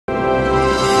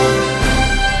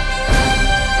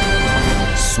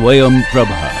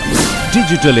swayamprabha.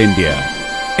 Digital India.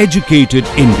 Educated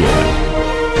India.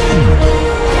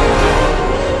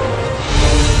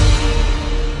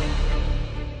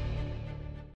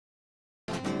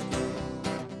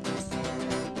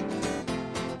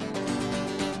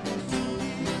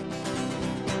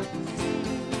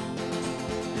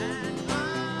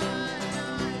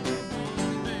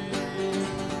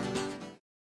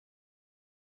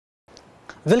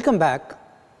 Welcome back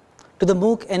to the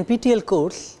MOOC NPTEL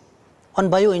course on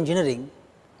bioengineering,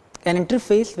 an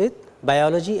interface with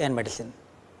biology and medicine.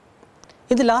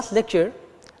 In the last lecture,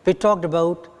 we talked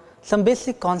about some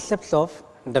basic concepts of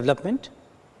development.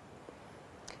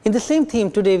 In the same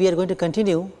theme, today we are going to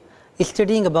continue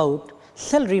studying about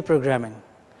cell reprogramming,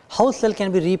 how cell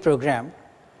can be reprogrammed,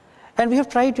 and we have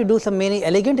tried to do some many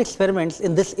elegant experiments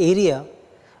in this area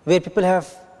where people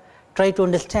have tried to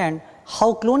understand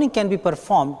how cloning can be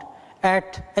performed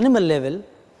at animal level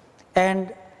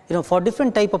and for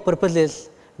different type of purposes,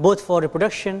 both for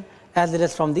reproduction as well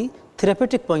as from the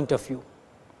therapeutic point of view.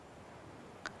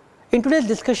 In today's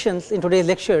discussions, in today's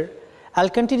lecture, I will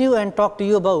continue and talk to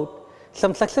you about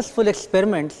some successful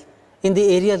experiments in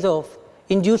the areas of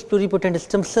induced pluripotent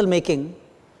stem cell making,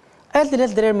 as well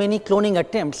as there are many cloning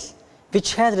attempts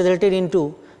which has resulted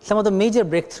into some of the major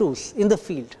breakthroughs in the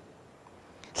field.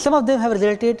 Some of them have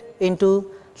resulted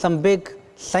into some big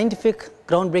scientific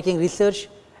groundbreaking research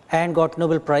and got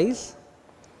Nobel Prize.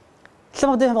 Some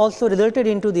of them have also resulted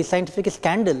into the scientific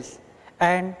scandals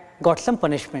and got some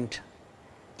punishment.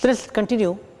 So, let us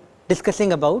continue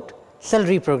discussing about cell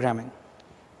reprogramming.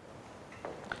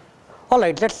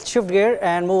 Alright, let us shift gear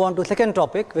and move on to second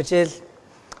topic, which is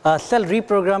cell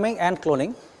reprogramming and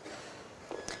cloning.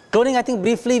 Cloning, I think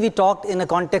briefly we talked in the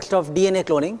context of DNA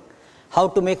cloning, how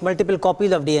to make multiple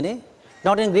copies of DNA,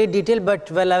 not in great detail, but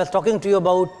I was talking to you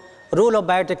about role of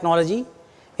biotechnology,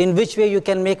 in which way you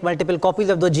can make multiple copies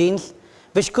of the genes,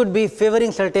 which could be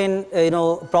favoring certain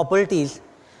properties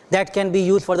that can be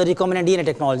used for the recombinant DNA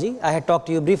technology. I had talked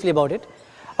to you briefly about it.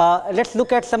 Let us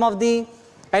look at some of the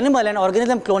animal and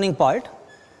organism cloning part,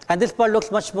 and this part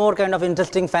looks much more kind of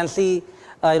interesting, fancy,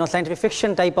 scientific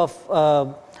fiction type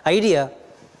of idea.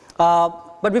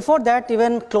 But before that,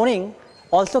 even cloning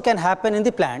also can happen in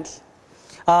the plants,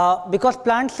 because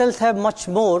plant cells have much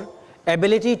more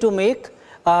ability to make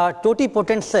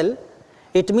totipotent cell.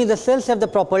 It means the cells have the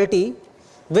property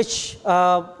which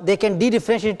they can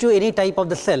de-differentiate to any type of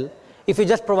the cell if you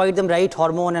just provide them right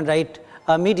hormone and right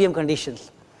medium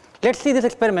conditions. Let us see this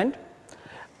experiment.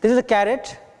 This is a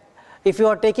carrot. If you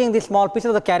are taking the small piece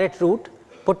of the carrot root,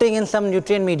 putting in some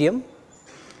nutrient medium,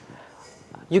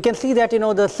 you can see that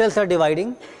the cells are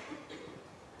dividing,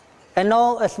 and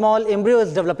now a small embryo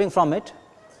is developing from it.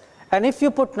 And if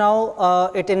you put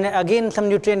now it in again some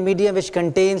nutrient medium which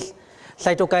contains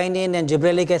cytokinin and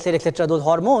gibberellic acid, etc., those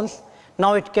hormones,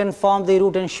 now it can form the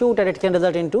root and shoot, and it can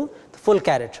result into the full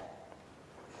carrot.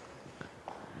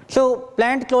 So,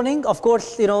 plant cloning, of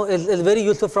course, is very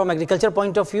useful from agriculture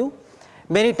point of view.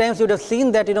 Many times you would have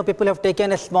seen that people have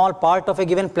taken a small part of a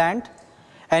given plant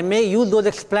and may use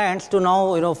those plants to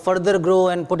now further grow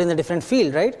and put in a different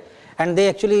field, right? And they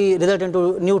actually result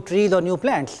into new trees or new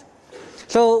plants.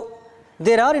 So,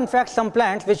 there are in fact some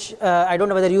plants which I do not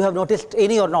know whether you have noticed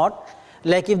any or not,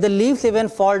 like if the leaves even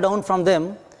fall down from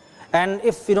them, and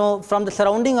if from the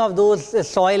surrounding of those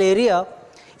soil area,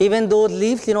 even those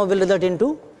leaves will result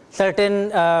into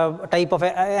certain type of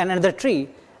another tree.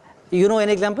 An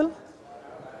example?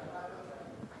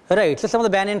 Right. So, some of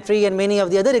the banyan tree and many of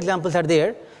the other examples are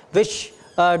there which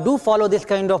do follow this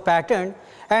kind of pattern.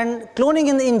 And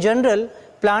cloning in general,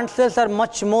 plant cells are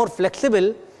much more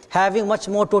flexible, having much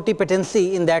more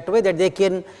totipotency in that way that they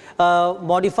can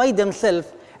modify themselves,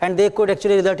 and they could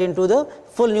actually result into the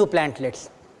full new plantlets.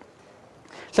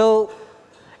 So,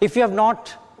 if you have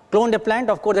not cloned a plant,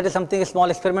 of course, that is something, a small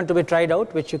experiment to be tried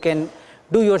out, which you can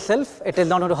do yourself. It is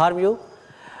not going to harm you.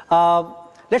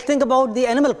 Let us think about the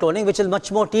animal cloning, which is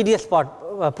much more tedious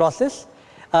process.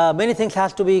 Many things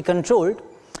has to be controlled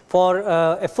for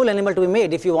a full animal to be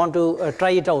made if you want to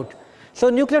try it out. So,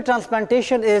 nuclear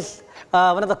transplantation is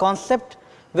one of the concept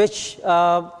which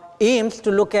aims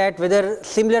to look at whether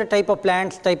similar type of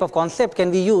plants, type of concept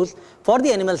can be used for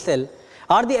the animal cell.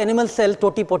 Are the animal cell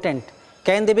totipotent?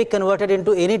 Can they be converted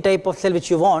into any type of cell which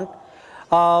you want?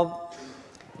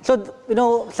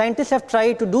 So, scientists have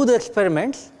tried to do the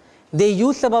experiments. They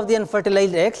use some of the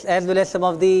unfertilized eggs as well as some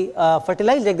of the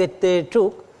fertilized eggs that they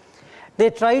took.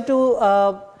 They try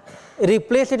to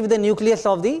replace it with the nucleus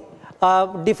of the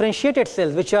differentiated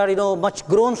cells, which are much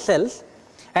grown cells,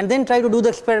 and then try to do the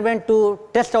experiment to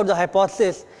test out the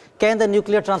hypothesis, can the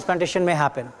nuclear transplantation may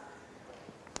happen.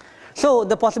 So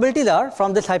the possibilities are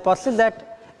from this hypothesis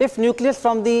that if nucleus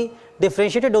from the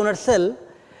differentiated donor cell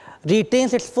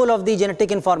retains its full of the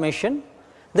genetic information,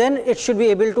 then it should be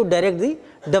able to direct the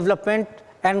development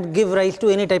and give rise to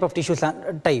any type of tissue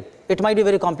type. It might be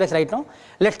very complex right now.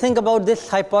 Let's think about this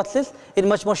hypothesis in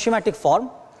much more schematic form.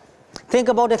 Think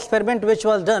about experiment which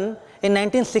was done in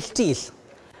 1960s.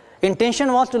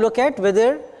 Intention was to look at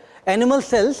whether animal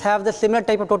cells have the similar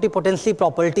type of totipotency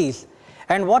properties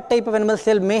and what type of animal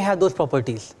cell may have those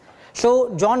properties.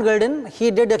 So John Gurdon,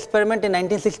 he did experiment in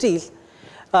 1960s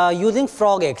using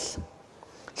frog eggs.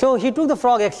 So he took the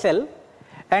frog egg cell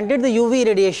and did the UV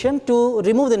radiation to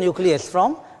remove the nucleus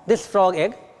from this frog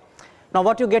egg. Now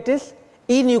what you get is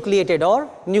enucleated or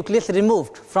nucleus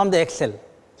removed from the egg cell.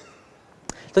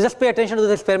 So just pay attention to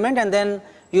this experiment and then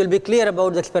you will be clear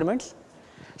about the experiments.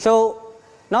 So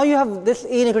now you have this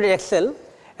enucleated egg cell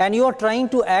and you are trying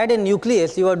to add a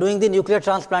nucleus, you are doing the nuclear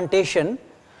transplantation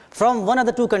from one of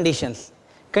the two conditions.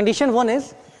 Condition one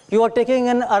is you are taking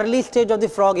an early stage of the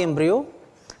frog embryo,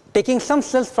 taking some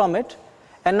cells from it,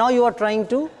 and now you are trying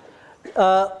to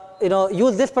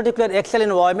use this particular egg cell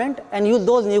environment and use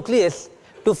those nucleus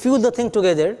to fuse the thing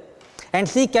together and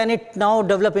see can it now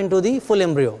develop into the full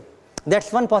embryo.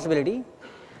 That's one possibility.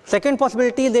 Second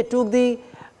possibility, they took the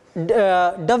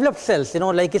developed cells,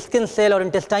 like a skin cell or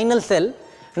intestinal cell,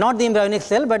 not the embryonic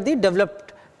cell, but the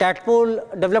developed tadpole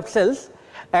developed cells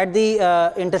at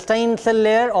the intestine cell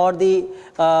layer or the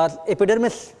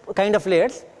epidermis kind of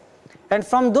layers. And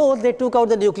from those they took out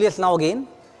the nucleus now again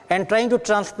and trying to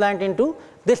transplant into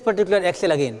this particular egg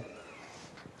cell again.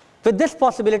 With this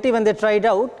possibility, when they tried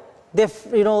out, they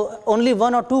only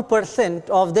 1 or 2%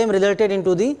 of them resulted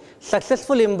into the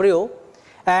successful embryo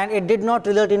and it did not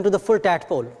result into the full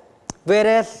tadpole.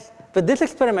 Whereas with this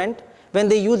experiment, when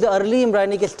they used the early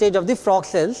embryonic stage of the frog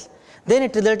cells, then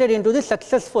it resulted into the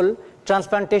successful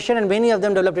transplantation and many of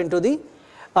them developed into the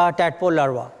tadpole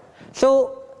larva.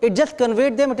 So it just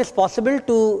conveyed them it is possible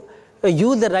to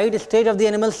use the right stage of the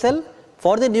animal cell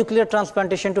for the nuclear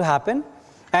transplantation to happen,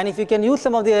 and if you can use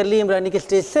some of the early embryonic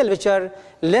stage cell which are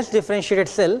less differentiated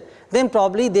cell, then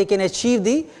probably they can achieve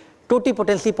the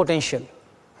totipotency potential.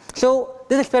 So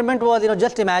this experiment was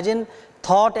just imagine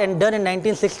thought and done in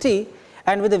 1960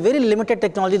 and with a very limited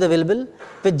technology available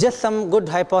with just some good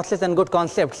hypotheses and good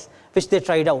concepts which they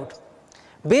tried out.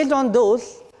 Based on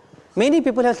those, many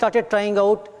people have started trying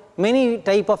out many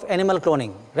type of animal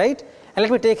cloning, right? And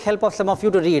let me take help of some of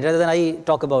you to read rather than I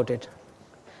talk about it.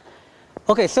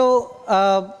 Okay,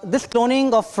 so this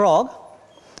cloning of frog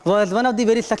was one of the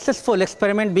very successful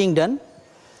experiment being done,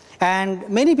 and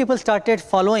many people started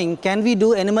following can we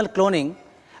do animal cloning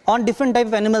on different type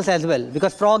of animals as well,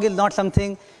 because frog is not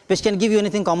something which can give you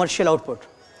anything commercial output.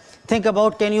 Think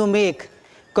about can you make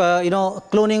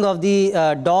cloning of the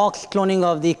dogs, cloning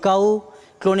of the cow,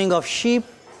 cloning of sheep.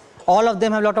 All of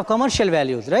them have a lot of commercial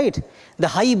values, right? The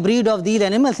high breed of these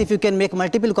animals, if you can make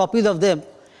multiple copies of them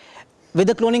with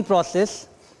the cloning process,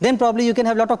 then probably you can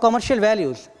have a lot of commercial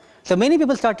values. So many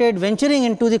people started venturing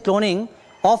into the cloning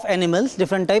of animals,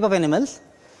 different type of animals.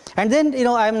 And then,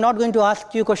 I am not going to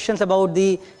ask you questions about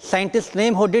the scientist's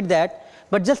name who did that,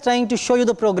 but just trying to show you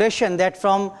the progression that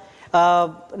from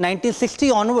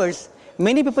 1960 onwards,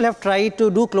 many people have tried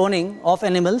to do cloning of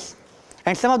animals.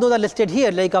 And some of those are listed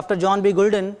here, like after John B.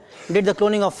 Gurdon did the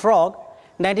cloning of frog.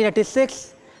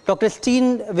 1986, Dr.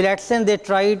 Steen Willadsen, they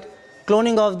tried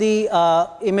cloning of the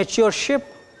immature sheep.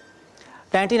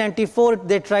 1994,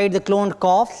 they tried the cloned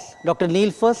calves, Dr.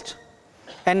 Neil first.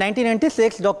 And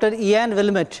 1996, Dr. Ian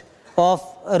Wilmot of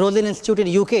Roslin Institute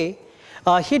in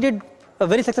UK, he did a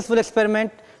very successful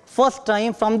experiment. First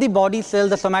time from the body cell,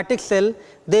 the somatic cell,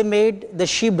 they made the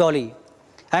sheep dolly.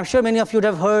 I'm sure many of you would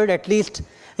have heard at least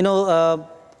in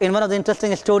one of the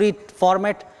interesting story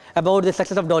format about the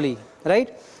success of dolly,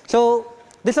 right? So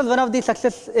this is one of the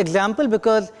success example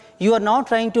because you are now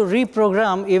trying to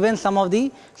reprogram even some of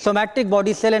the somatic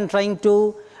body cell and trying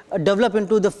to develop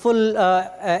into the full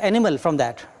animal from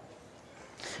that.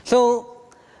 So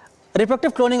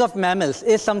reproductive cloning of mammals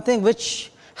is something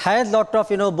which has lot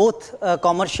of both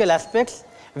commercial aspects,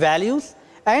 values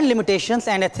and limitations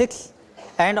and ethics,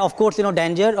 and of course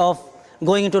danger of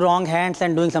going into wrong hands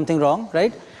and doing something wrong,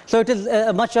 right? So it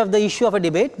is much of the issue of a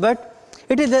debate, but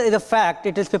it is a fact.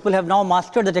 It is people have now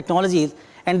mastered the technologies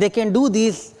and they can do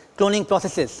these cloning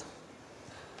processes.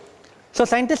 So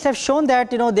scientists have shown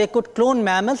that they could clone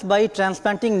mammals by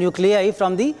transplanting nuclei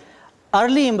from the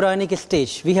early embryonic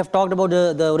stage. We have talked about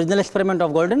the original experiment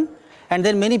of Gordon, and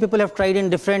then many people have tried in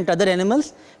different other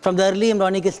animals. From the early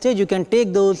embryonic stage, you can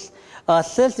take those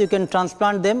cells, you can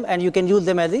transplant them, and you can use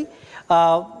them as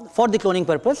for the cloning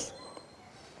purpose.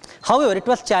 However, it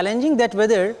was challenging that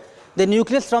whether the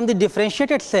nucleus from the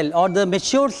differentiated cell or the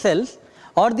matured cells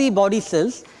or the body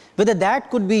cells, whether that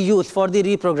could be used for the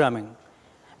reprogramming.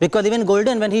 Because even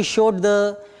Golden, when he showed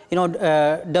the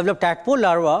developed tadpole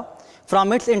larva,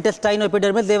 from its intestine or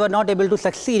epidermis, they were not able to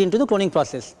succeed into the cloning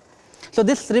process. So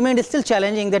this remained still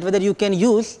challenging, that whether you can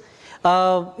use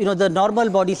the normal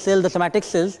body cell, the somatic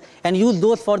cells, and use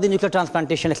those for the nuclear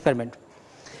transplantation experiment.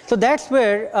 So that's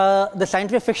where the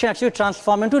scientific fiction actually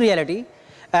transformed into reality.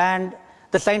 And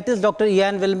the scientist Dr.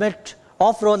 Ian Wilmot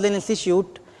of Roslin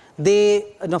Institute,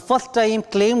 they first time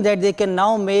claimed that they can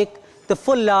now make the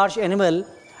full large animal,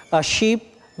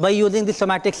 sheep, by using the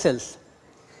somatic cells.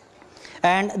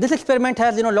 And this experiment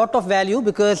has a lot of value,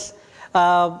 because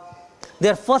they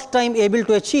are first time able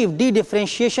to achieve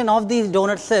de-differentiation of these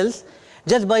donor cells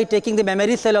just by taking the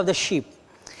memory cell of the sheep.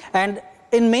 And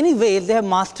in many ways, they have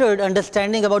mastered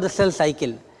understanding about the cell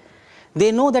cycle.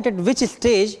 They know that at which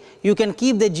stage you can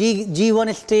keep the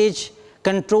G1 stage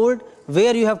controlled,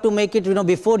 where you have to make it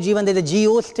before G1 there is a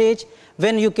GO stage,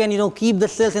 when you can keep the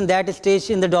cells in that stage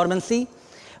in the dormancy,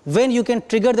 when you can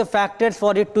trigger the factors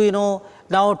for it to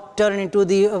now turn into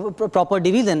the proper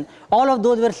division. All of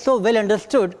those were so well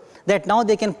understood that now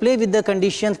they can play with the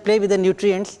conditions, play with the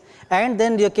nutrients, and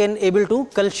then you can able to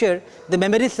culture the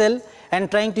memory cell and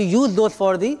trying to use those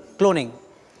for the cloning.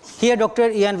 Here Dr.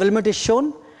 Ian Wilmot is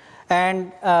shown,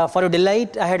 and for your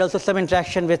delight, I had also some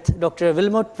interaction with Dr.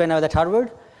 Wilmot when I was at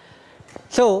Harvard.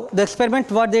 So the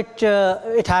experiment, what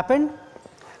it happened,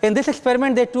 in this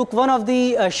experiment they took one of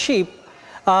the sheep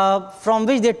from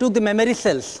which they took the memory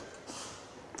cells.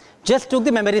 Just took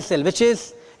the memory cell, which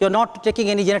is, you're not taking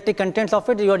any genetic contents of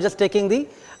it, you are just taking the,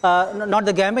 not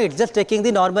the gametes, just taking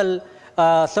the normal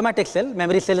somatic cell,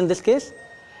 memory cell in this case.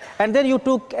 And then you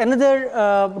took another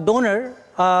donor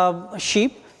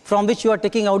sheep from which you are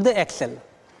taking out the egg cell.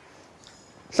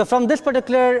 So from this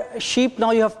particular sheep,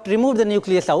 now you have removed the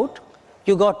nucleus out,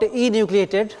 you got the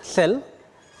enucleated cell,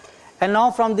 and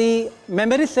now from the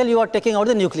memory cell you are taking out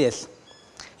the nucleus.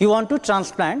 You want to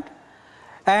transplant.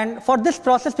 And for this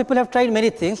process, people have tried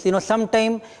many things.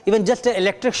 Sometimes even just an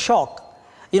electric shock,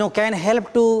 can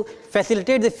help to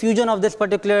facilitate the fusion of this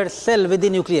particular cell with the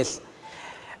nucleus.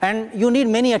 And you need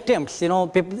many attempts.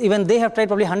 People, even they have tried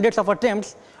probably hundreds of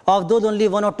attempts. Of those, only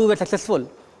 1 or 2 were successful,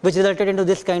 which resulted into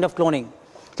this kind of cloning.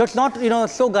 So it's not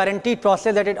so guaranteed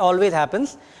process that it always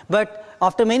happens. But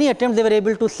after many attempts, they were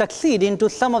able to succeed into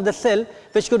some of the cell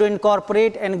which could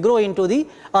incorporate and grow into the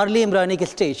early embryonic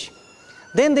stage.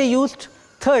 Then they used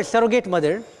third surrogate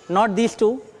mother, not these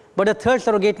two, but a third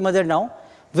surrogate mother now,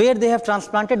 where they have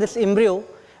transplanted this embryo,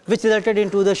 which resulted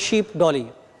into the sheep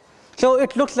dolly. So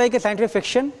it looks like a scientific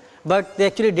fiction, but they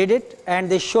actually did it, and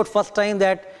they showed first time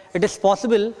that it is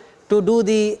possible to do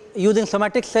the, using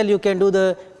somatic cell, you can do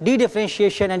the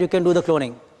de-differentiation and you can do the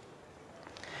cloning.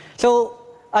 So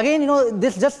again,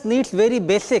 this just needs very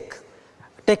basic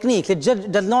techniques. It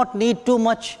just does not need too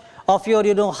much of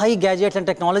your high gadgets and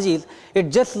technologies. It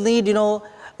just need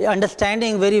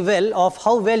understanding very well of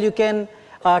how well you can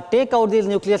take out these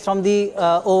nucleus from the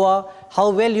ova,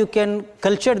 how well you can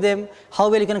culture them, how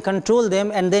well you can control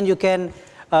them, and then you can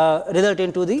result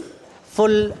into the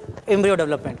full embryo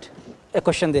development. A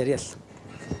question there, yes.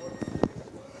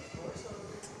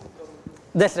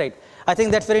 That's right. I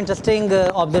think that's very interesting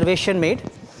observation made.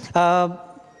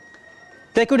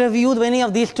 They could have used any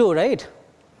of these two, right?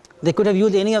 They could have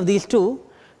used any of these two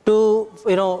to,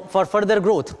 for further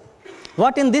growth.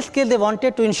 What in this case they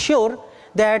wanted to ensure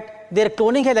that their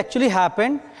cloning has actually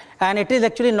happened, and it is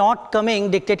actually not coming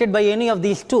dictated by any of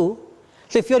these two.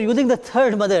 So if you are using the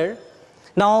third mother,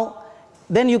 now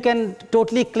then you can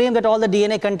totally claim that all the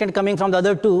DNA content coming from the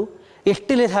other two, it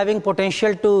still is having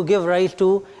potential to give rise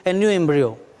to a new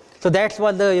embryo. So that's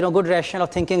what the good rationale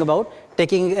of thinking about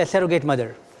taking a surrogate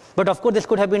mother. But of course, this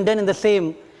could have been done in the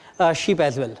same sheep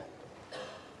as well.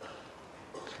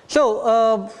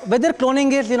 So whether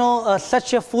cloning is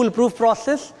such a foolproof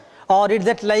process, or is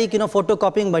that like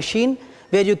photocopying machine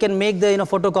where you can make the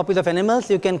photocopies of animals,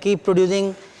 you can keep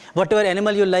producing whatever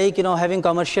animal you like, having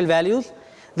commercial values,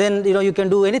 then you can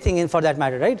do anything for that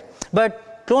matter, right?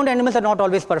 But cloned animals are not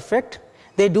always perfect.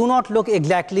 They do not look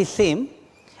exactly same,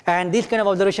 and these kind of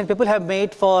observations people have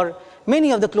made for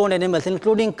many of the cloned animals,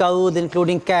 including cows,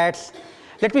 including cats.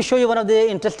 Let me show you one of the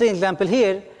interesting example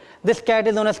here. This cat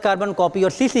is known as carbon copy or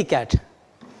CC cat.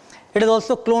 It is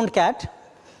also cloned cat.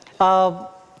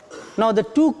 Now the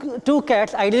two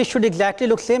cats ideally should exactly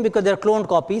look same because they are cloned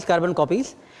copies, carbon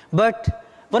copies. But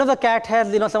one of the cat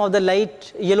has some of the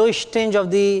light yellowish tinge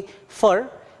of the fur,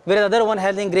 whereas the other one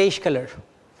has a grayish color.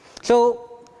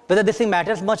 So whether this thing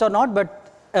matters much or not,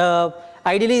 but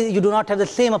ideally you do not have the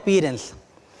same appearance.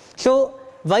 So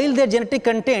while their genetic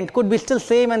content could be still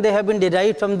same and they have been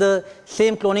derived from the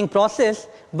same cloning process,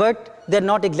 but they're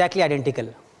not exactly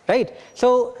identical, right?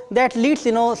 So that leads,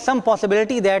 some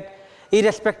possibility that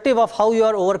irrespective of how you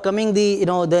are overcoming the,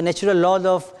 the natural laws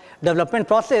of development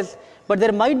process, but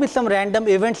there might be some random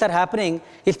events are happening,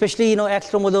 especially, X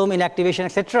chromosome inactivation,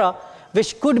 etc.,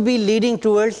 which could be leading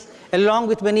towards, along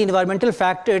with many environmental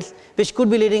factors, which could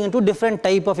be leading into different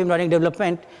type of embryonic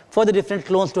development for the different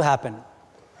clones to happen.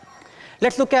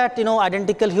 Let's look at,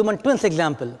 identical human twins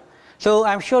example. So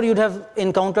I'm sure you'd have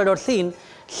encountered or seen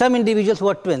some individuals who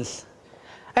are twins.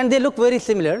 And they look very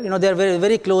similar, they're very,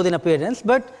 very close in appearance,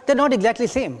 but they're not exactly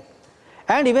same.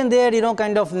 And even their,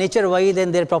 kind of nature-wise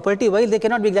and their property-wise, they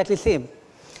cannot be exactly same.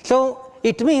 So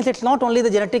it means it's not only the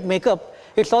genetic makeup,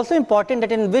 it's also important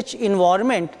that in which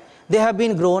environment they have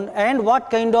been grown and what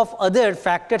kind of other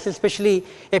factors, especially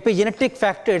epigenetic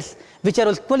factors, which are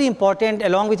equally important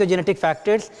along with the genetic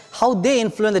factors, how they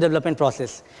influence the development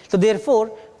process. So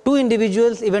therefore, two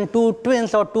individuals, even two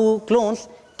twins or two clones,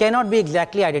 cannot be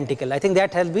exactly identical. I think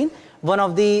that has been one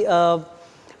of the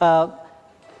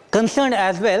concern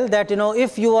as well, that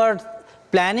if you are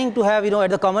planning to have at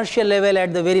the commercial level,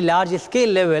 at the very large scale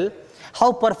level,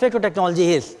 how perfect your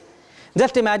technology is.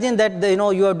 Just imagine that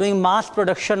you are doing mass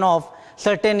production of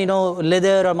certain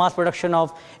leather or mass production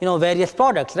of various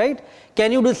products, right?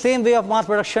 Can you do the same way of mass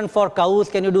production for cows?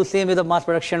 Can you do the same way of mass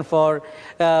production for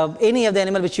any of the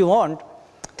animal which you want?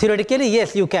 Theoretically,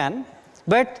 yes, you can,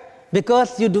 but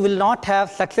because you will not have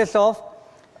success of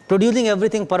producing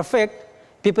everything perfect,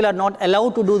 people are not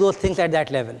allowed to do those things at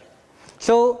that level.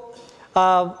 So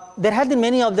there has been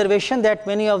many observations that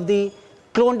many of the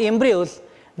cloned embryos,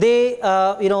 they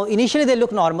initially they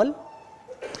look normal,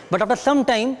 but after some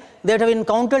time they have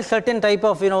encountered certain type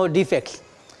of defects.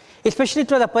 Especially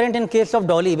it was apparent in case of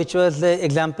Dolly, which was the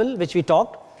example which we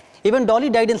talked. Even Dolly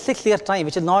died in 6 years' time,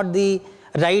 which is not the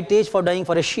right age for dying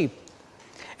for a sheep.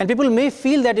 And people may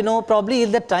feel that probably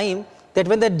is the time that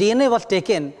when the DNA was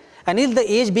taken, and is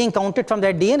the age being counted from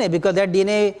that DNA, because that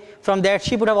DNA from that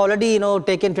sheep would have already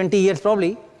taken 20 years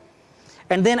probably,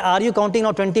 and then are you counting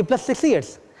now 20 plus 6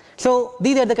 years? So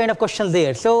these are the kind of questions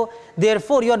there. So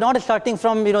therefore you are not starting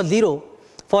from zero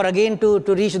for again to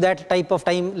reach that type of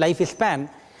time life span.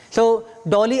 So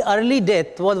Dolly early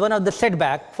death was one of the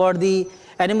setback for the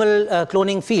animal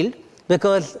cloning field,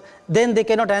 because then they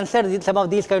cannot answer some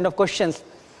of these kind of questions.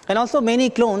 And also many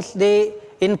clones, they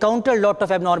encounter a lot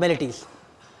of abnormalities.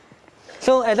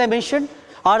 So as I mentioned,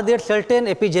 are there certain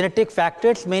epigenetic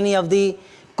factors, many of the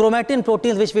chromatin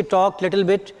proteins which we talked little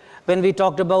bit when we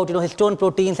talked about histone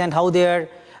proteins and how they are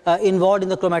involved in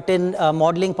the chromatin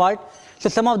modeling part. So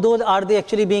some of those, are they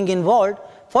actually being involved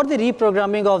for the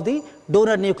reprogramming of the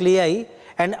donor nuclei,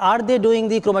 and are they doing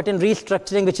the chromatin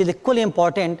restructuring, which is equally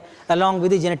important along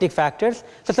with the genetic factors.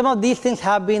 So some of these things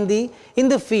have been in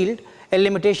the field a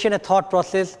limitation, a thought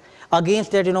process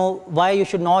against that, why you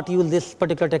should not use this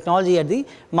particular technology at the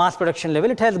mass production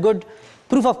level. It has good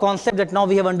proof of concept that now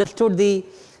we have understood the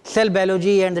cell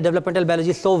biology and the developmental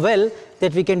biology so well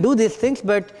that we can do these things,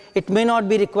 but it may not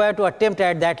be required to attempt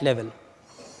at that level.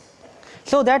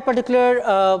 So that particular,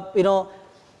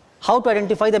 how to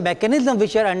identify the mechanism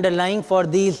which are underlying for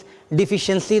these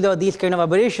deficiencies or these kind of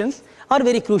aberrations are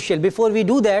very crucial. Before we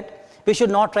do that, we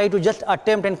should not try to just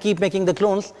attempt and keep making the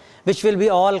clones, which will be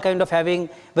all kind of having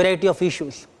variety of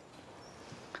issues.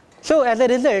 So as a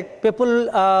result, people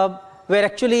were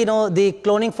actually, the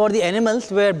cloning for the animals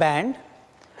were banned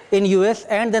in US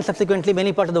and then subsequently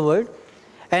many parts of the world.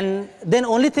 And then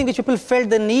only thing which people felt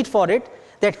the need for it,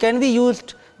 that can we use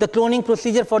the cloning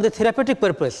procedure for the therapeutic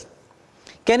purpose?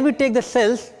 Can we take the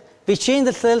cells, we change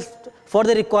the cells for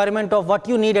the requirement of what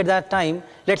you need at that time?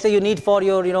 Let's say you need for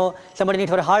your, somebody needs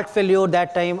for a heart failure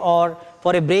that time, or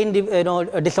for a brain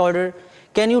disorder.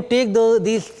 Can you take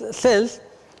these cells,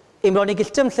 embryonic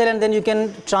stem cell, and then you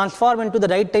can transform into the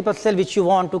right type of cell which you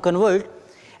want to convert,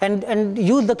 and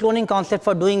use the cloning concept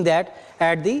for doing that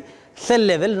at the cell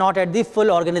level, not at the full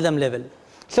organism level.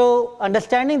 So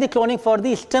understanding the cloning for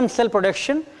the stem cell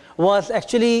production was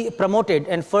actually promoted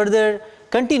and further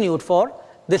continued for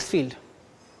this field.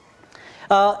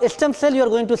 Stem cell you are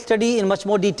going to study in much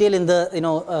more detail in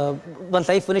the, once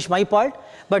I finish my part.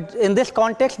 But in this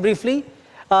context, briefly,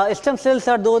 stem cells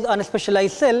are those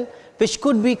unspecialized cells which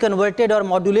could be converted or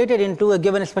modulated into a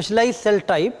given specialized cell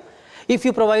type if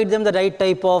you provide them the right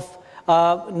type of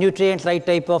nutrients, right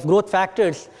type of growth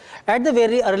factors at the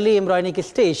very early embryonic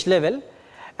stage level.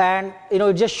 And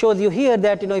it just shows you here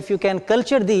that if you can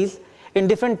culture these in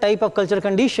different type of culture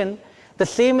condition, the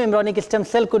same embryonic stem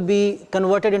cell could be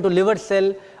converted into liver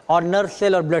cell or nerve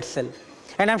cell or blood cell.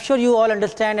 And I'm sure you all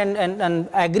understand and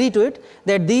agree to it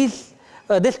that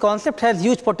this concept has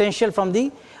huge potential from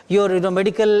your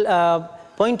medical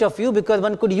point of view, because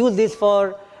one could use this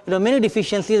for many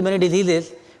deficiencies, many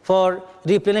diseases, for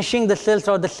replenishing the cells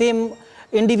or the same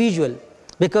individual.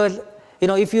 Because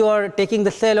if you are taking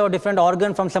the cell or different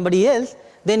organ from somebody else,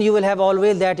 then you will have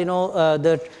always that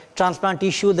the transplant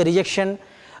tissue, the rejection,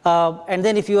 and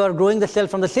then if you are growing the cell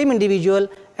from the same individual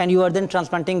and you are then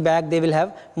transplanting back, they will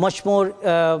have much more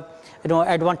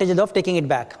advantages of taking it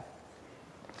back.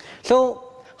 So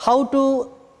how to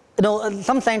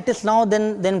some scientists now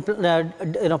then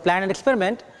plan an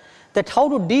experiment that how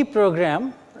to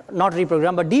deprogram, not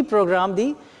reprogram, but deprogram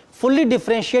the fully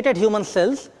differentiated human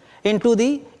cells into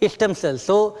the stem cells.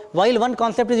 So while one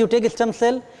concept is you take a stem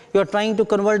cell, you are trying to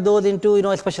convert those into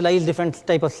specialized different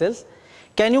type of cells.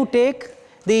 Can you take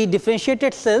the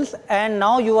differentiated cells and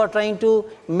now you are trying to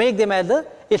make them as a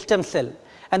stem cell?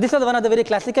 And this was one of the very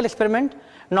classical experiment,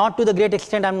 not to the great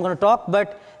extent I'm going to talk,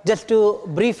 but just to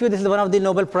brief you, this is one of the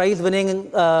Nobel Prize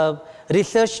winning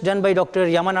research done by Dr.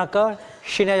 Yamanaka,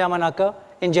 Shinya Yamanaka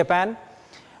in Japan.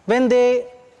 When they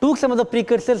took some of the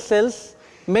precursor cells,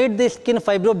 made the skin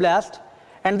fibroblast,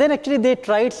 and then actually they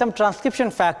tried some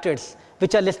transcription factors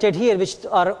which are listed here, which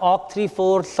are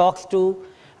OCT3/4, SOX2,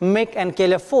 MYC and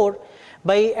KLF4.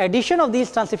 By addition of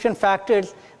these transcription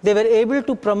factors, they were able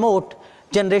to promote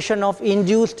generation of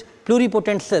induced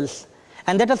pluripotent cells.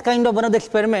 And that was kind of one of the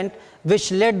experiments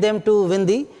which led them to win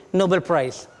the Nobel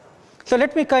Prize. So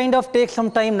let me kind of take some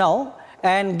time now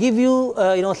and give you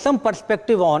some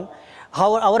perspective on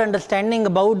how our understanding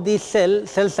about the cell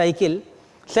cycle,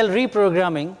 cell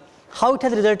reprogramming, how it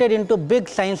has resulted into big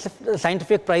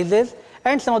scientific prizes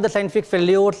and some of the scientific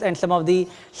failures and some of the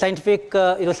scientific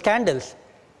scandals.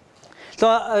 So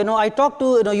I talked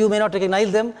to, you may not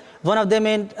recognize them. One of them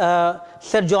is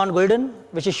Sir John Gurdon,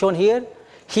 which is shown here.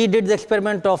 He did the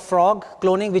experiment of frog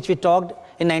cloning, which we talked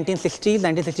in 1960s,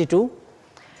 1962.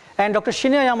 And Dr.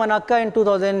 Shinya Yamanaka in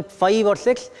 2005 or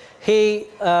 6, he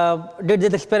did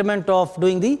this experiment of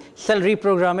doing the cell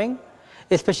reprogramming,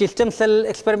 especially stem cell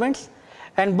experiments.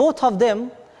 And both of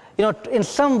them, in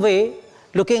some way,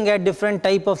 looking at different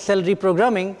type of cell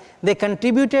reprogramming, they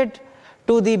contributed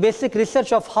to the basic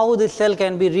research of how the cell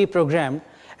can be reprogrammed.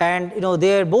 And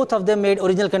both of them made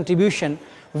original contribution,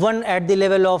 one at the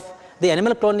level of the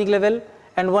animal cloning level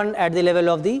and one at the level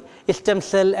of the stem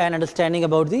cell and understanding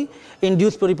about the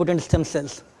induced pluripotent stem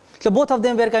cells. So both of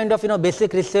them were kind of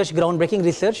basic research, groundbreaking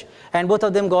research, and both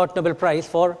of them got Nobel Prize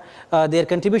for their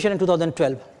contribution in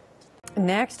 2012.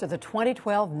 Next are the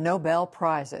 2012 Nobel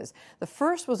Prizes. The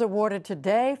first was awarded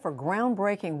today for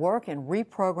groundbreaking work in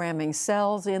reprogramming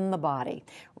cells in the body.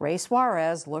 Ray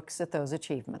Suarez looks at those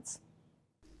achievements.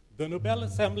 The Nobel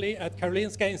Assembly at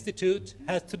Karolinska Institute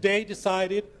has today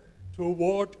decided to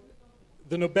award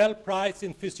the Nobel Prize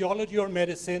in Physiology or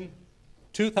Medicine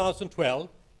 2012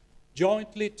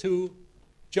 jointly to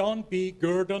John B.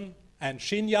 Gurdon and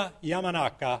Shinya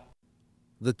Yamanaka.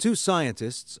 The two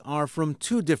scientists are from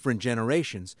two different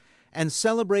generations and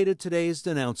celebrated today's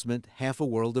announcement half a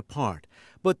world apart.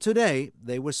 But today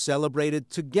they were celebrated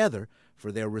together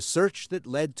for their research that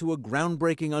led to a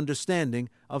groundbreaking understanding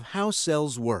of how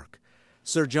cells work.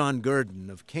 Sir John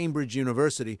Gurdon of Cambridge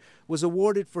University was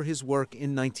awarded for his work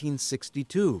in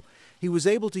 1962. He was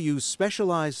able to use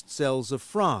specialized cells of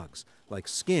frogs, like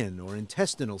skin or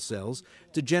intestinal cells,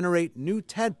 to generate new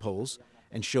tadpoles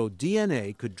and show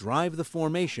DNA could drive the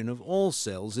formation of all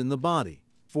cells in the body.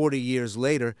 40 years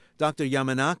later, Dr.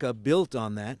 Yamanaka built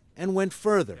on that and went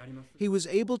further. He was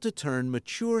able to turn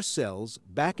mature cells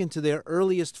back into their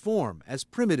earliest form as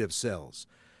primitive cells.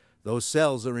 Those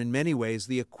cells are in many ways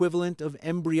the equivalent of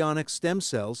embryonic stem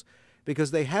cells because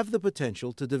they have the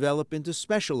potential to develop into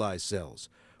specialized cells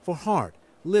for heart,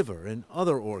 liver, and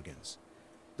other organs.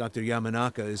 Dr.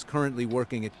 Yamanaka is currently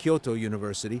working at Kyoto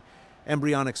University.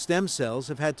 Embryonic stem cells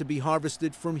have had to be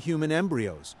harvested from human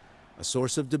embryos, a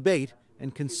source of debate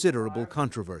and considerable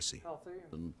controversy.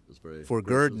 For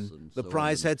Gurdon, the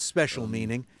prize had special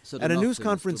meaning. At a news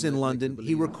conference in London,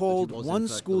 he recalled one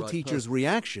school teacher's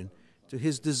reaction to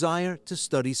his desire to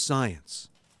study science.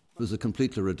 It was a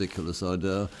completely ridiculous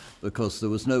idea because there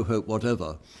was no hope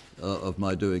whatever of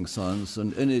my doing science,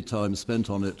 and any time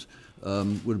spent on it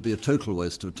would be a total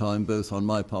waste of time, both on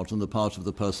my part and the part of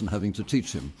the person having to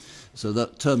teach him. So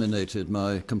that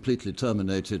completely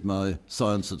terminated my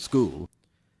science at school.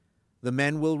 The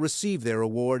men will receive their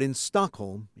award in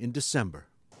Stockholm in December.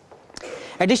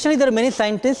 Additionally, there are many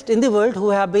scientists in the world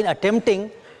who have been attempting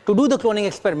to do the cloning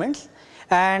experiments,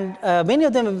 and many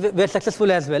of them were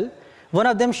successful as well. One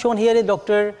of them shown here is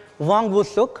Dr. Wang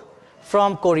Woo-suk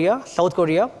from Korea, South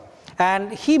Korea,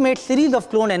 and he made series of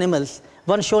cloned animals.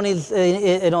 One shown is,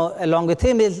 along with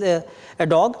him is a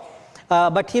dog,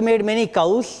 but he made many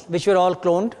cows, which were all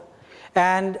cloned.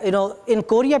 And in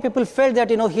Korea, people felt that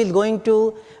he's going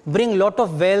to bring lot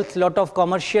of wealth, lot of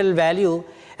commercial value,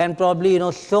 and probably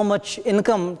so much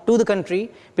income to the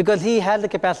country, because he has the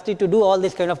capacity to do all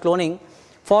this kind of cloning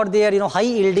for their high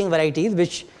yielding varieties,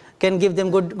 which can give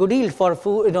them good yield for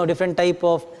food, different type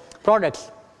of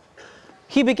products.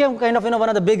 He became kind of one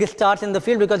of the big stars in the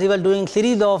field, because he was doing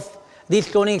series of these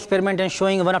cloning experiments and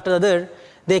showing one after the other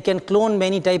they can clone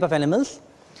many type of animals.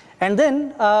 And then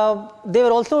they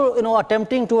were also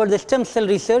attempting towards the stem cell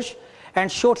research,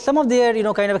 and showed some of their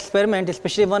kind of experiment,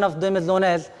 especially one of them is known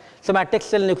as somatic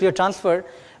cell nuclear transfer,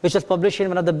 which was published in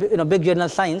one of the big journal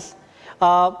Science.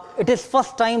 It is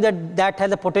first time that has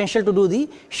the potential to do the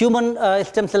human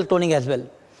stem cell cloning as well.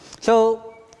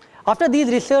 So after these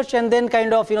research, and then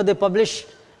kind of they publish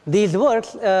these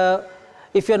works.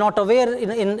 If you're not aware,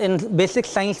 in basic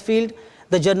science field,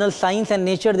 the journal Science and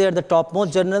Nature, they are the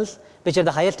topmost journals, which are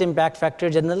the highest impact factor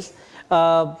journals.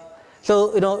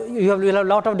 So you have a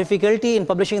lot of difficulty in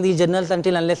publishing these journals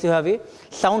unless you have a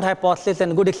sound hypothesis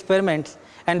and good experiments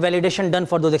and validation done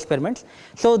for those experiments.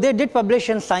 So they did publish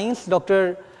in Science.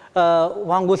 Dr.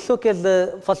 Hwang Woo-suk is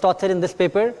the first author in this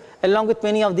paper, along with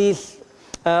many of these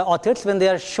authors, when they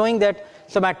are showing that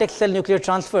somatic cell nuclear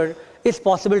transfer is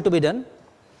possible to be done.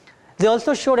 They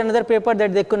also showed another paper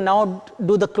that they could now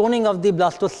do the cloning of the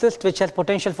blastocyst, which has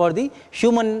potential for the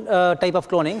human type of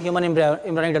cloning, human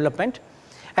embryonic development,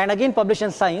 and again published in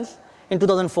Science in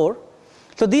 2004.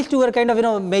 So these two were kind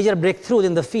of major breakthroughs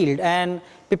in the field, and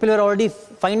people were already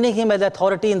finding him as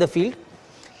authority in the field.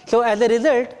 So as a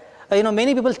result,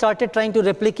 many people started trying to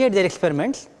replicate their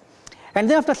experiments. And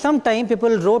then after some time,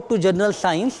 people wrote to journal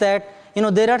Science that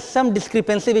there are some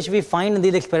discrepancy which we find in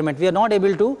these experiments. We are not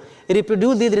able to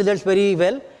reproduce these results very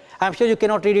well. I'm sure you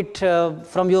cannot read it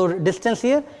from your distance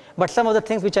here, but some of the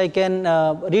things which I can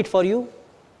read for you.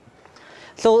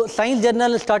 So Science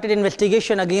journal started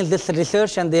investigation against this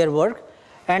research and their work,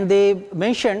 and they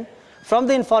mentioned, from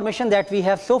the information that we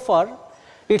have so far,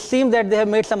 it seems that they have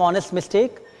made some honest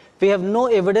mistake. We have no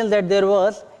evidence that there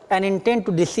was an intent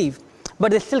to deceive,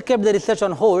 but they still kept the research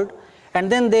on hold, and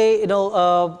then they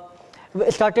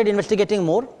started investigating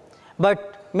more.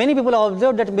 But many people have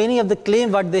observed that many of the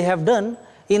claims what they have done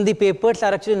in the papers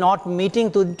are actually not meeting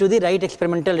to the right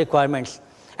experimental requirements,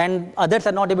 and others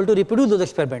are not able to reproduce those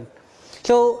experiments.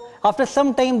 So after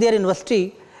some time, their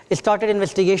university started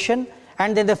investigation,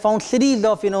 and then they found series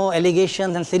of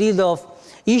allegations and series of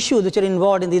issues which are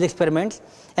involved in these experiments.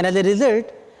 And as a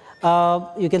result,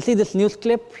 you can see this news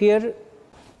clip here.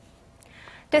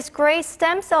 Disgraced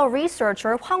stem cell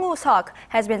researcher Hwang Woo-suk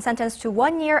has been sentenced to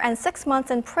 1 year and 6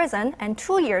 months in prison and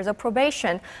 2 years of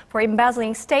probation for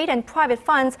embezzling state and private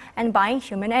funds and buying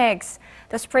human eggs.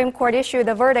 The Supreme Court issued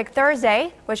the verdict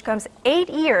Thursday, which comes 8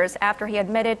 years after he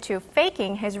admitted to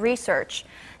faking his research.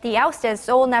 The ousted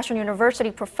Seoul National University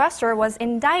professor was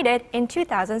indicted in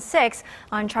 2006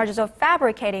 on charges of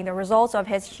fabricating the results of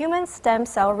his human stem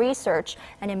cell research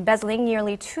and embezzling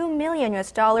nearly $2 million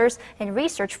in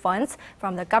research funds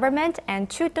from the government and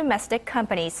 2 domestic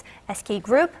companies, SK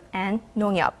Group and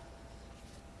Nongyap.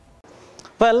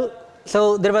 Well,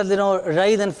 so there was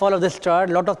rise and fall of this chart.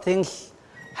 A lot of things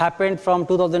happened from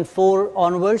 2004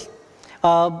 onwards.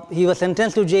 He was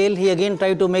sentenced to jail. He again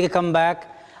tried to make a comeback.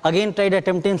 Again tried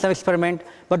attempting some experiment,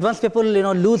 but once people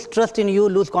lose trust in you,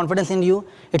 lose confidence in you,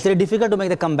 it's very difficult to make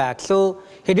the comeback. So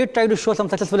he did try to show some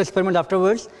successful experiment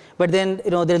afterwards, but then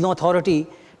there is no authority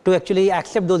to actually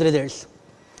accept those results.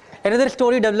 Another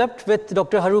story developed with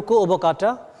Dr. Haruko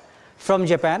Obokata from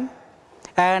Japan,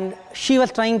 and she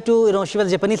was trying to she was a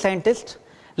Japanese scientist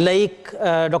like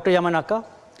Dr. Yamanaka,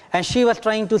 and she was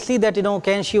trying to see that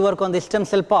can she work on the stem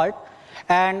cell part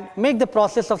and make the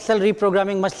process of cell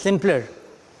reprogramming much simpler.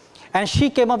 And she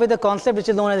came up with a concept which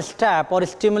is known as STAP, or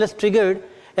stimulus triggered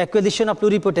acquisition of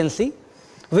pluripotency,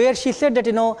 where she said that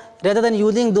rather than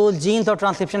using those genes or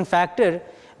transcription factor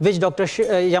which Dr.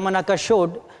 Yamanaka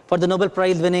showed for the Nobel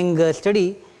Prize winning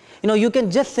study, you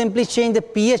can just simply change the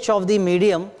pH of the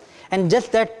medium, and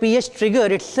just that pH trigger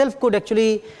itself could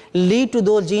actually lead to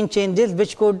those gene changes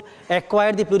which could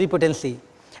acquire the pluripotency.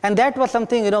 And that was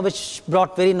something which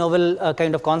brought very novel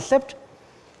kind of concept.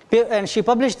 And she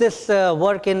published this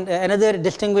work in another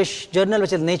distinguished journal,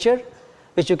 which is Nature,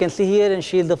 which you can see here, and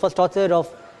she is the first author of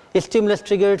a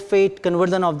stimulus-triggered fate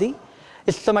conversion of the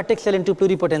somatic cell into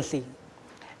pluripotency.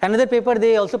 Another paper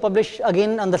they also published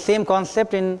again on the same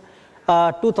concept in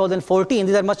 2014.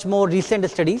 These are much more recent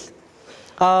studies.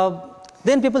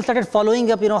 Then people started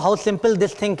following up, how simple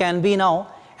this thing can be now,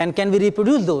 and can we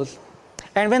reproduce those?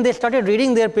 And when they started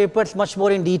reading their papers much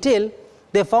more in detail,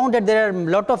 they found that there are a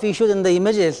lot of issues in the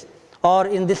images or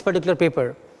in this particular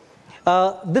paper.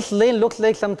 This lane looks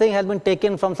like something has been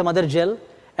taken from some other gel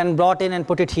and brought in and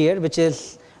put it here, which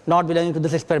is not belonging to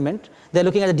this experiment. They're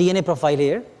looking at the DNA profile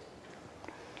here.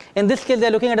 In this case,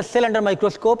 they're looking at a cell under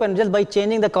microscope, and just by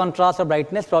changing the contrast or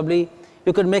brightness, probably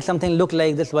you could make something look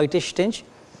like this whitish tinge,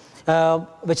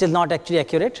 which is not actually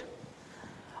accurate.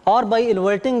 Or by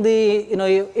inverting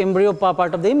the embryo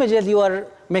part of the images, you are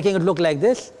making it look like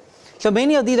this. So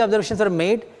many of these observations were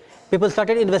made. People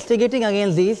started investigating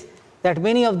against these, that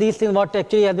many of these things what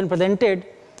actually has been presented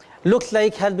looks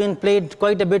like has been played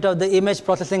quite a bit of the image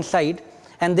processing side,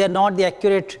 and they are not the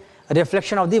accurate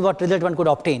reflection of the what result one could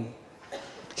obtain.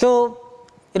 So,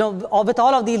 with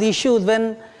all of these issues,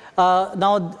 when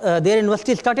their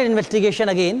university started investigation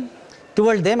again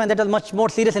towards them, and that was much more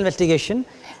serious investigation,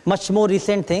 much more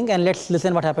recent thing, and let's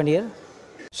listen what happened here.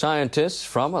 Scientists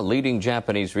from a leading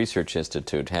Japanese research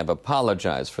institute have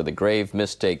apologized for the grave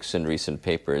mistakes in recent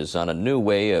papers on a new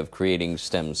way of creating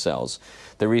stem cells.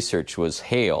 The research was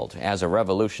hailed as a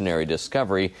revolutionary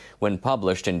discovery when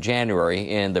published in January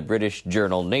in the British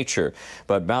journal Nature,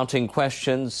 but mounting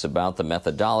questions about the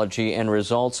methodology and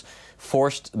results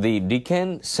forced the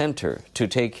Riken Center to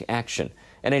take action.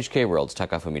 NHK World's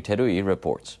Takafumi Terui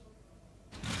reports.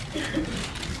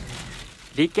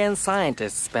 Riken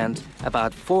scientists spent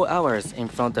about 4 hours in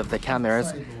front of the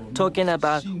cameras talking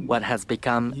about what has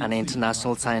become an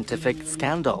international scientific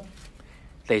scandal.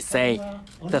 They say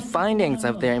the findings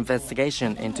of their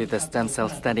investigation into the stem cell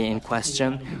study in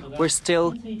question were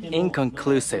still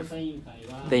inconclusive.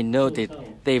 They noted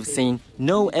they've seen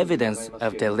no evidence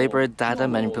of deliberate data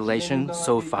manipulation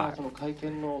so far.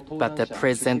 But the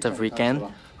president of Riken,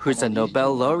 who's a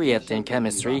Nobel laureate in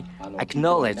chemistry,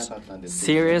 acknowledged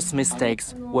serious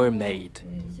mistakes were made.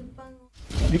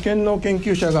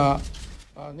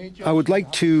 I would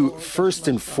like to, first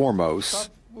and foremost,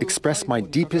 express my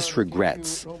deepest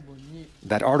regrets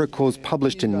that articles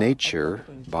published in Nature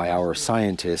by our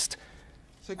scientists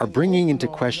are bringing into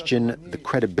question the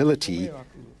credibility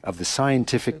of the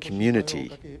scientific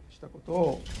community.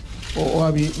 All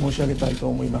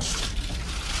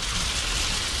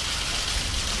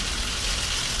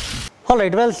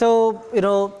right, well, so,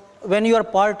 when you are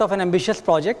part of an ambitious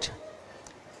project,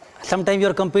 sometimes you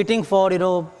are competing for,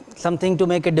 something to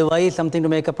make a device, something to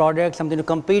make a product, something to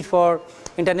compete for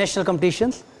international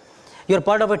competitions. You are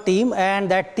part of a team,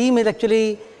 and that team is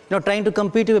actually, trying to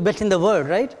compete to be best in the world,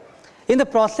 right? In the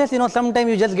process, sometimes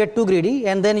you just get too greedy,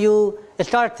 and then you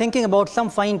start thinking about some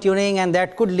fine tuning, and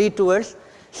that could lead towards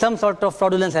some sort of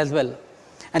fraudulence as well.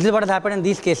 And this is what has happened in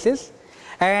these cases.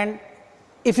 And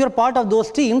if you're part of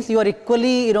those teams, you are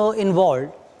equally,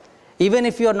 involved. Even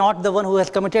if you are not the one who has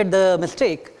committed the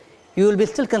mistake, you will be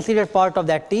still considered part of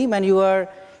that team, and you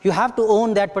have to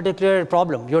own that particular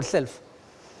problem yourself.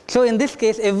 So in this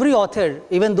case, every author,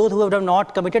 even those who have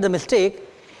not committed the mistake,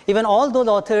 even all those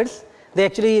authors, they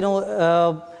actually,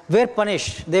 were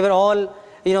punished. They were all,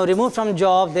 removed from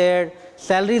job. Their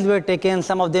salaries were taken.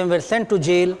 Some of them were sent to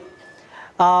jail.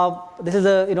 This is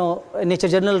a Nature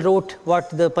Journal wrote what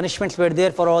the punishments were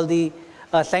there for all the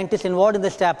scientists involved in the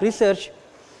STAP research.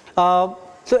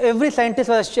 So every scientist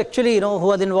was actually, who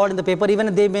was involved in the paper, even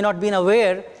if they may not be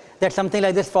aware that something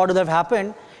like this fraud would have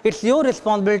happened, it's your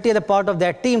responsibility as a part of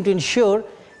that team to ensure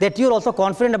that you're also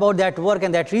confident about that work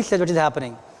and that research which is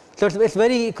happening. So it's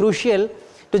very crucial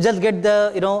to just get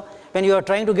the, when you are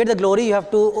trying to get the glory, you have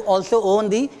to also own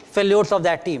the failures of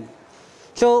that team.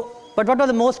 So, but what was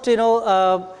the most,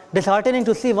 disheartening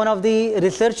to see, one of the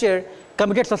researchers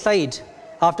committed suicide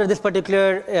after this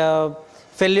particular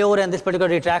failure and this particular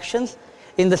retractions.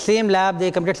 In the same lab, they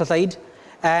committed suicide,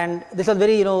 and this was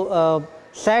very,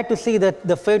 sad to see that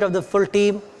the fate of the full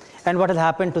team and what has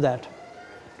happened to that.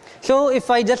 So if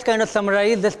I just kind of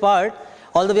summarize this part,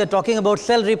 although we are talking about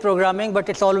cell reprogramming, but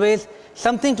it's always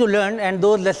something to learn, and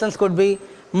those lessons could be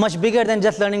much bigger than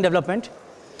just learning development.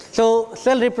 So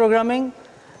cell reprogramming,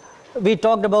 we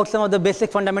talked about some of the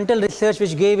basic fundamental research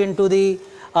which gave into the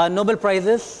Nobel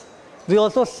Prizes. We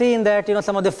also seen that,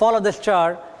 some of the fall of the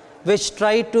star, which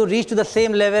tried to reach to the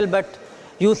same level but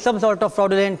use some sort of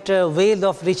fraudulent ways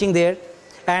of reaching there,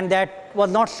 and that was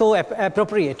not so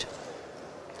appropriate.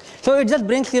 So it just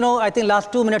brings, I think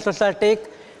last 2 minutes or so I'll take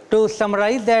to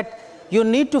summarize that you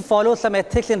need to follow some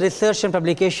ethics in research and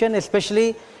publication,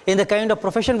 especially in the kind of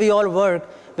profession we all work,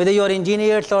 whether you are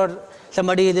engineers or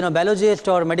somebody is, biologist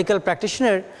or medical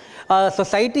practitioner.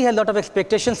 Society has a lot of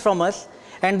expectations from us,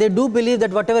 and they do believe that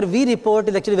whatever we report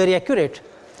is actually very accurate.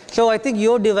 So I think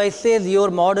your devices,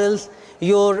 your models,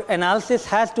 your analysis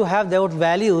has to have those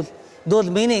values, those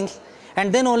meanings,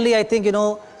 and then only I think,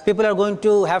 people are going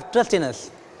to have trust in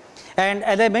us. And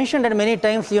as I mentioned that many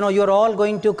times, you're all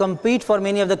going to compete for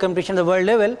many of the competitions at the world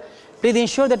level. Please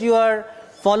ensure that you are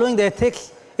following the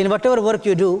ethics in whatever work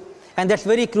you do, and that's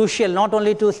very crucial, not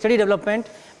only to study development,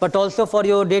 but also for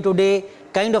your day-to-day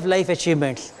kind of life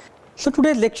achievements. So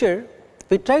today's lecture,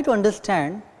 we try to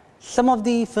understand some of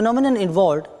the phenomena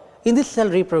involved in this cell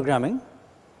reprogramming.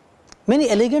 Many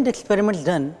elegant experiments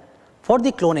done for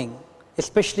the cloning,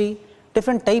 especially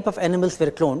different type of animals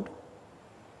were cloned,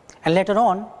 and later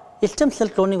on stem cell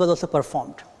cloning was also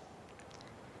performed.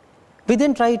 We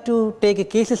then tried to take a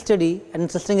case study, an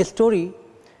interesting story,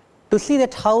 to see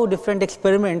that how different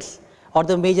experiments or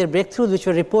the major breakthroughs which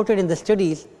were reported in the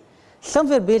studies, some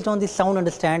were based on the sound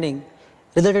understanding,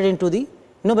 resulted into the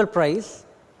Nobel Prize.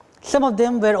 Some of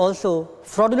them were also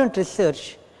fraudulent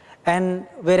research and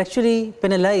were actually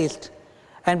penalized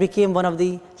and became one of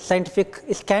the scientific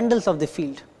scandals of the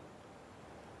field.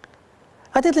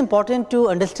 I think it's important to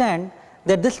understand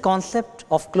that this concept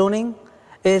of cloning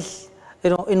is,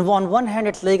 on one hand,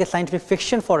 it's like a scientific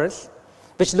fiction for us,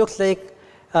 which looks like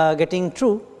getting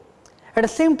true. At the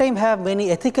same time, have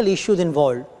many ethical issues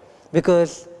involved,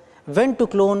 because when to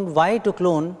clone, why to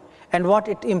clone, and what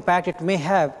impact it may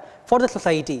have for the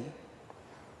society.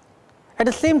 At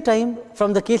the same time,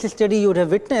 from the case study, you would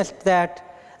have witnessed that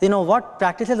what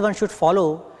practices one should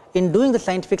follow in doing the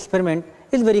scientific experiment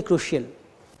is very crucial.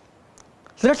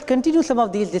 So let's continue some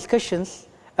of these discussions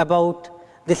about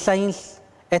the science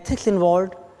ethics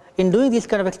involved in doing this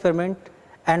kind of experiment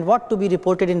and what to be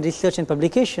reported in research and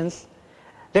publications.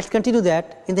 Let's continue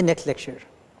that in the next lecture.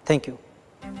 Thank you.